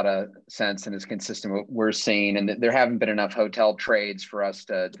a lot of sense and is consistent with what we're seeing. And there haven't been enough hotel trades for us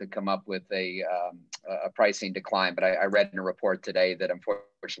to come up with a pricing decline. But I read in a report today that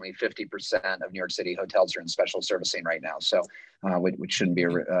unfortunately 50% of New York City hotels are in special servicing right now. So which shouldn't be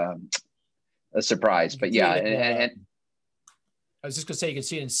a surprise. But yeah, and I was just going to say, you can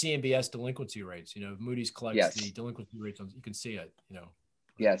see it in CMBS delinquency rates. Moody's collects the delinquency rates. You can see it.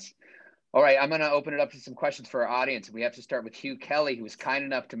 Yes. All right, I'm going to open it up to some questions for our audience. We have to start with Hugh Kelly, who was kind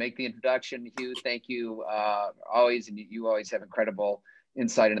enough to make the introduction. Hugh, thank you always, and you always have incredible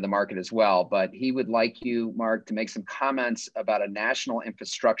insight into the market as well. But he would like you, Mark, to make some comments about a national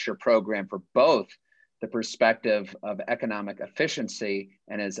infrastructure program for both the perspective of economic efficiency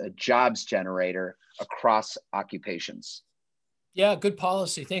and as a jobs generator across occupations. Yeah, good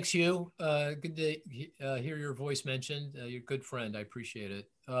policy. Thanks, Hugh. Good to hear your voice mentioned. You're a good friend. I appreciate it.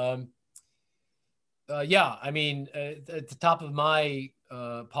 Yeah, I mean, at the top of my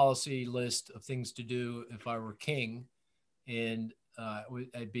policy list of things to do if I were king, and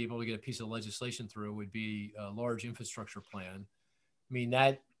I'd be able to get a piece of legislation through, would be a large infrastructure plan. I mean,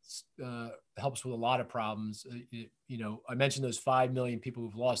 that helps with a lot of problems. I mentioned those 5 million people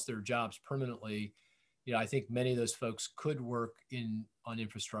who've lost their jobs permanently. I think many of those folks could work on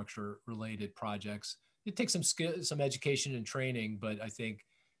infrastructure related projects. It takes some education and training, but I think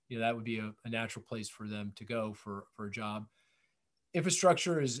that would be a natural place for them to go for a job.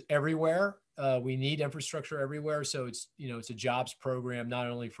 Infrastructure is everywhere. We need infrastructure everywhere. So it's a jobs program, not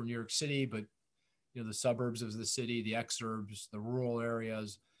only for New York City, but the suburbs of the city, the exurbs, the rural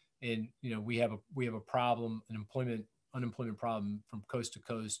areas. And we have a problem, an unemployment problem from coast to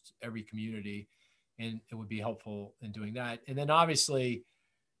coast, every community. And it would be helpful in doing that. And then obviously,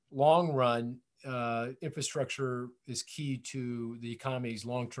 long run, infrastructure is key to the economy's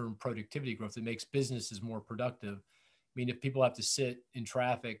long-term productivity growth. It makes businesses more productive. I mean, if people have to sit in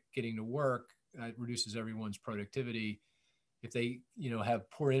traffic getting to work, it reduces everyone's productivity. If they, have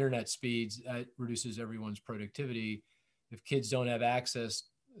poor internet speeds, that reduces everyone's productivity. If kids don't have access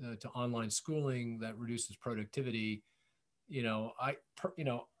to online schooling, that reduces productivity.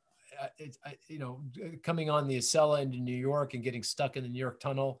 Coming on the Acela into New York and getting stuck in the New York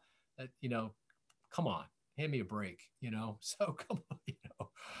tunnel, that, come on, hand me a break, so come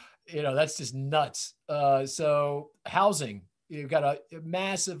on, that's just nuts. So housing, you've got a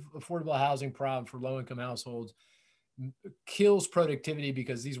massive affordable housing problem for low-income households, kills productivity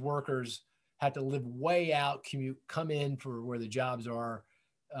because these workers have to live way out, commute, come in for where the jobs are.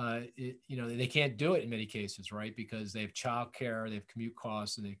 They can't do it in many cases, right? Because they have childcare, they have commute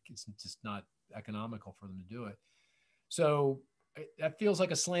costs, and it's just not economical for them to do it. So that feels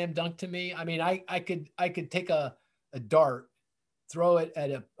like a slam dunk to me. I mean, I could take a dart, throw it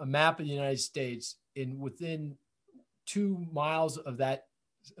at a map of the United States, and within 2 miles of that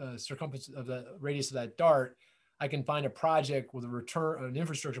circumference of the radius of that dart, I can find a project with a return, an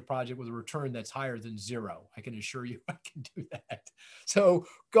infrastructure project with a return that's higher than zero. I can assure you I can do that. So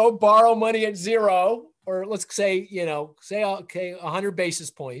go borrow money at zero, or let's say, okay, 100 basis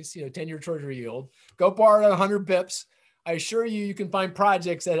points, 10-year treasury yield. Go borrow 100 bips. I assure you, you can find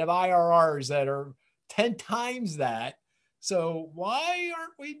projects that have IRRs that are 10 times that. So why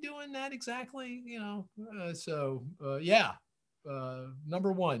aren't we doing that exactly?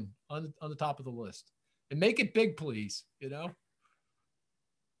 Number one on the top of the list. And make it big, please,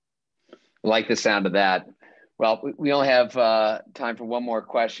 Like the sound of that. Well, we only have time for one more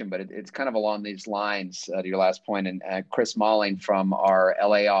question, but it's kind of along these lines to your last point. And Chris Malling from our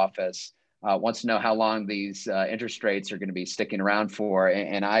LA office wants to know how long these interest rates are going to be sticking around for.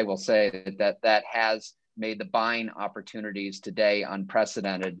 And I will say that has made the buying opportunities today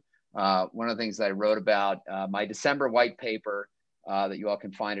unprecedented. One of the things that I wrote about, my December white paper that you all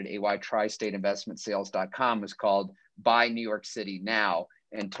can find at aytristateinvestmentsales.com was called Buy New York City Now,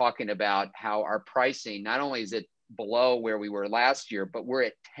 and talking about how our pricing, not only is it below where we were last year, but we're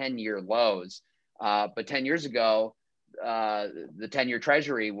at 10-year lows. But 10 years ago, the 10-year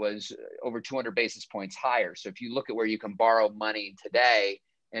treasury was over 200 basis points higher. So if you look at where you can borrow money today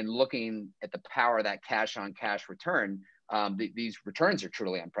and looking at the power of that cash on cash return, these returns are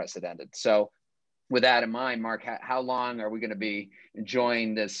truly unprecedented. So with that in mind, Mark, how long are we going to be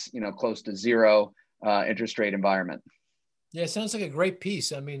enjoying this, close to zero interest rate environment? Yeah, it sounds like a great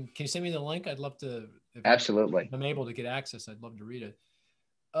piece. I mean, can you send me the link? I'd love to. Absolutely. If I'm able to get access, I'd love to read it.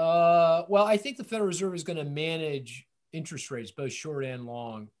 Well, I think the Federal Reserve is going to manage interest rates, both short and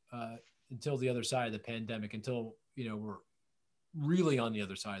long, until the other side of the pandemic, until, we're really on the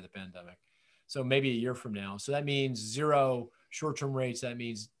other side of the pandemic. So maybe a year from now. So that means zero short-term rates. That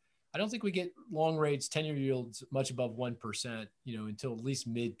means I don't think we get long rates, 10-year yields much above 1%, until at least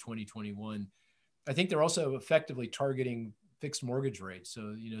mid 2021. I think they're also effectively targeting fixed mortgage rates.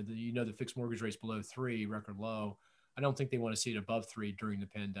 So, the fixed mortgage rates below 3, record low. I don't think they want to see it above 3 during the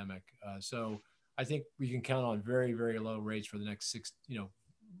pandemic. So I think we can count on very, very low rates for the next 6,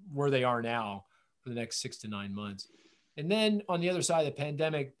 where they are now for the next 6 to 9 months. And then on the other side of the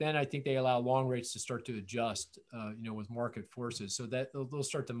pandemic, then I think they allow long rates to start to adjust, with market forces, so that they'll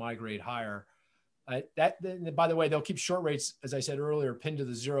start to migrate higher. By the way, they'll keep short rates, as I said earlier, pinned to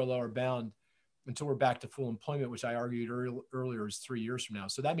the zero lower bound until we're back to full employment, which I argued earlier is 3 years from now.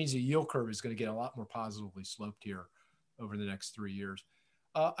 So that means the yield curve is going to get a lot more positively sloped here over the next 3 years.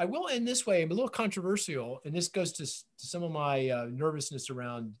 I will end this way. I'm a little controversial, and this goes to some of my nervousness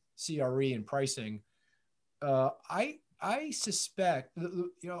around CRE and pricing. I suspect,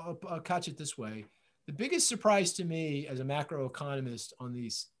 I'll catch it this way. The biggest surprise to me as a macroeconomist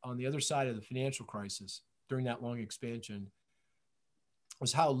on the other side of the financial crisis during that long expansion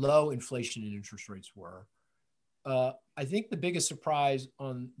was how low inflation and interest rates were. I think the biggest surprise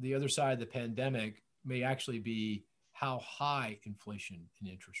on the other side of the pandemic may actually be how high inflation and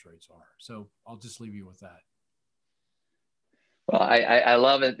interest rates are. So I'll just leave you with that. Well, I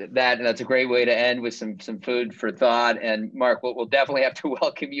love it, and that's a great way to end with some food for thought. And Mark, we'll definitely have to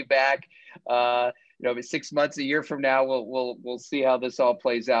welcome you back. 6 months, a year from now, we'll see how this all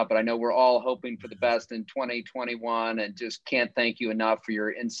plays out. But I know we're all hoping for the best in 2021, and just can't thank you enough for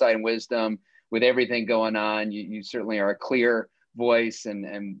your insight and wisdom with everything going on. You certainly are a clear voice,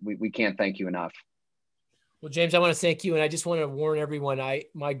 and we can't thank you enough. Well, James, I want to thank you, and I just want to warn everyone.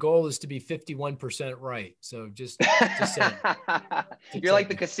 My goal is to be 51% right. So just saying. You're like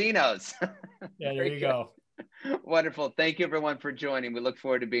the casinos. Yeah, there you go. Wonderful. Thank you, everyone, for joining. We look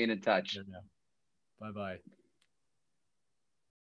forward to being in touch. Bye-bye.